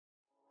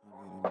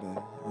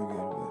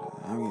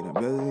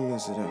getting better than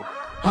yesterday.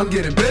 I'm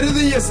getting better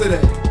than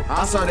yesterday.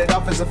 I started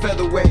off as a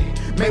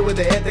featherweight, made with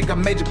the ethic of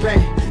Major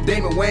Pain.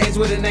 Damon Wayans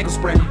with an ankle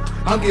sprain.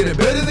 I'm getting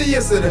better than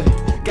yesterday.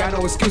 Got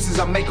no excuses,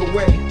 I make a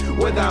way.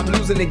 Whether I'm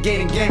losing or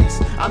gaining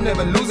gains, I'm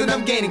never losing,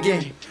 I'm gaining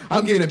game.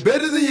 I'm getting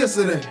better than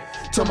yesterday.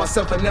 Told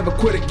myself I never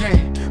quit a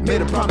game.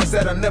 Made a promise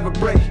that I'll never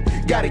break.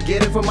 Gotta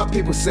get it for my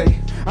people's sake.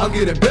 I'm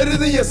getting better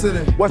than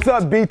yesterday. What's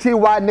up,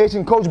 BTY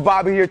Nation? Coach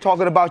Bobby here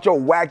talking about your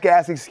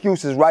whack-ass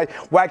excuses, right?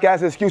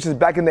 Whack-ass excuses.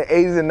 Back in the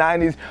 80s and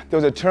 90s, there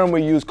was a term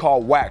we used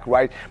called whack,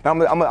 right? But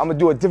I'm gonna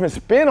do a different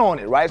spin on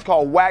it, right? It's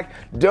called whack,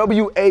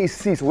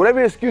 W-A-C. So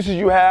whatever excuses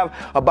you have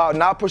about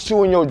not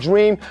pursuing your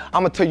dream,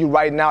 I'm gonna tell you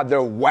right now,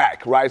 they're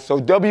whack, right? So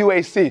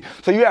W-A-C.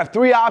 So you have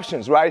three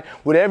options, right?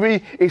 With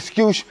every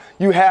excuse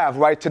you have,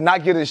 right? To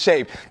not get in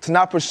shape, to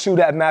not pursue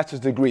that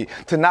master's degree,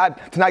 to not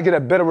get a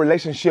better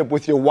relationship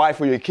with your wife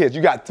or your kids.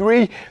 You got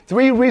three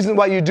reasons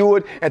why you do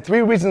it, and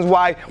three reasons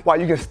why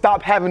you can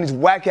stop having these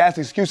whack-ass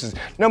excuses.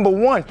 Number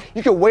one,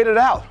 you can wait it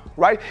out,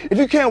 right? If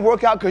you can't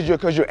work out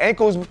because your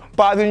ankle's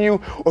bothering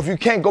you, or if you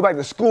can't go back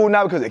to school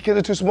now because the kids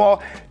are too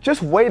small,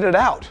 just wait it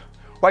out.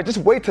 Right, just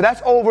wait till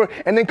that's over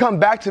and then come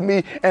back to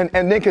me and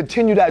then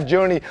continue that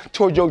journey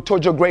towards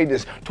your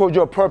greatness, towards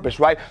your purpose,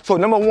 right? So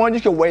number one, you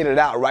can wait it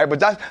out, right?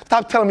 But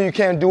stop telling me you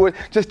can't do it.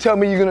 Just tell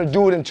me you're gonna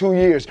do it in 2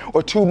 years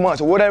or 2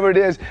 months or whatever it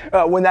is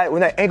when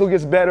that ankle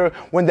gets better,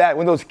 when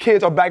those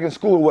kids are back in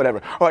school or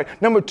whatever. All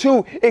right, number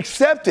two,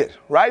 accept it,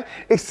 right?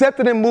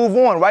 Accept it and move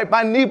on, right?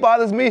 My knee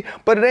bothers me,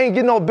 but it ain't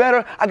getting no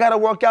better. I gotta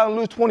work out and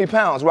lose 20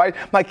 pounds, right?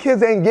 My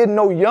kids ain't getting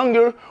no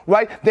younger,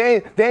 right?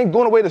 They ain't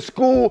going away to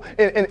school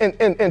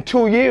in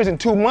 2 years and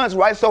 2 months,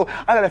 right? So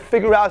I gotta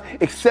figure out,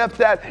 accept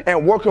that,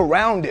 and work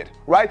around it,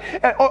 right?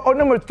 Or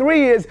number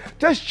three is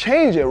just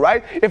change it,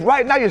 right? If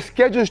right now your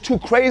schedule is too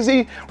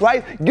crazy,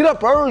 right? Get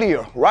up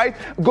earlier, right?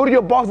 Go to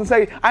your boss and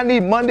say, I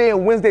need Monday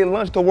and Wednesday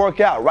lunch to work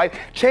out, right?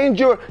 Change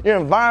your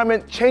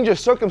environment, change your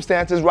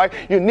circumstances, right?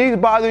 Your knees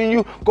bothering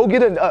you, go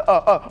get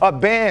a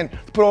band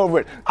put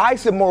over it.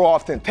 Ice it more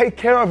often, take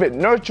care of it,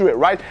 nurture it,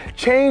 right?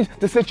 Change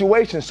the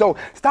situation. So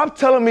stop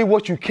telling me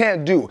what you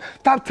can't do.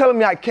 Stop telling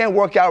me I can't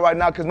work out right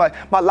now because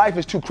my life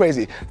is too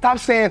crazy. Stop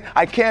saying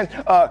I can't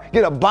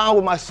get a bond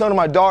with my son or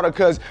my daughter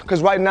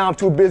because right now I'm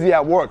too busy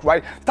at work,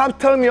 right? Stop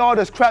telling me all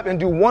this crap and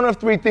do one of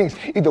three things.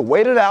 Either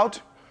wait it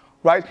out,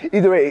 right?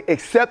 Either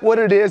accept what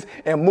it is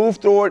and move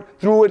through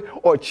it,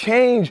 or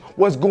change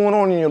what's going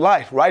on in your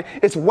life, right?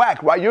 It's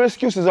whack, right? Your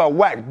excuses are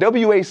whack,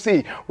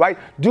 W-A-C, right?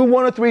 Do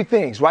one of three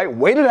things, right?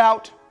 Wait it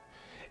out,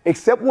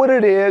 accept what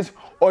it is,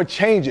 or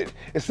change it.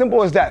 As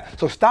simple as that.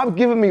 So stop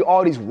giving me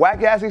all these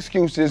whack-ass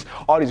excuses,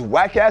 all these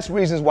whack-ass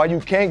reasons why you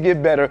can't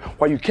get better,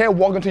 why you can't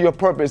walk into your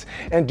purpose,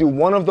 and do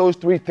one of those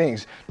three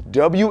things.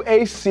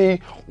 W-A-C,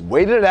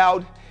 wait it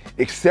out,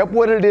 accept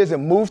what it is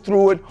and move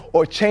through it,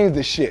 or change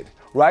the shit,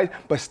 right?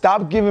 But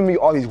stop giving me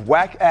all these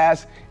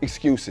whack-ass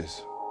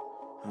excuses.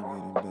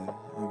 I'm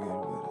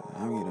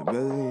getting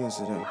better than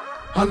yesterday.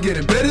 I'm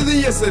getting better than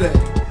yesterday.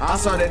 I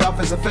started off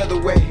as a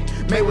featherweight,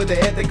 made with the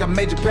ethic of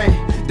Major Pain.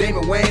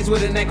 Damon Wayans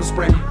with an ankle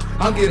sprain.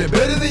 I'm getting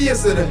better than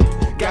yesterday.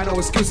 Got no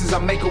excuses, I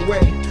make a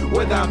way.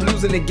 Whether I'm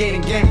losing or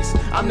gaining gains,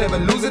 I'm never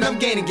losing, I'm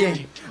gaining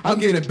game. I'm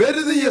getting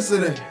better than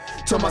yesterday.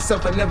 Told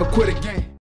myself I never quit a game.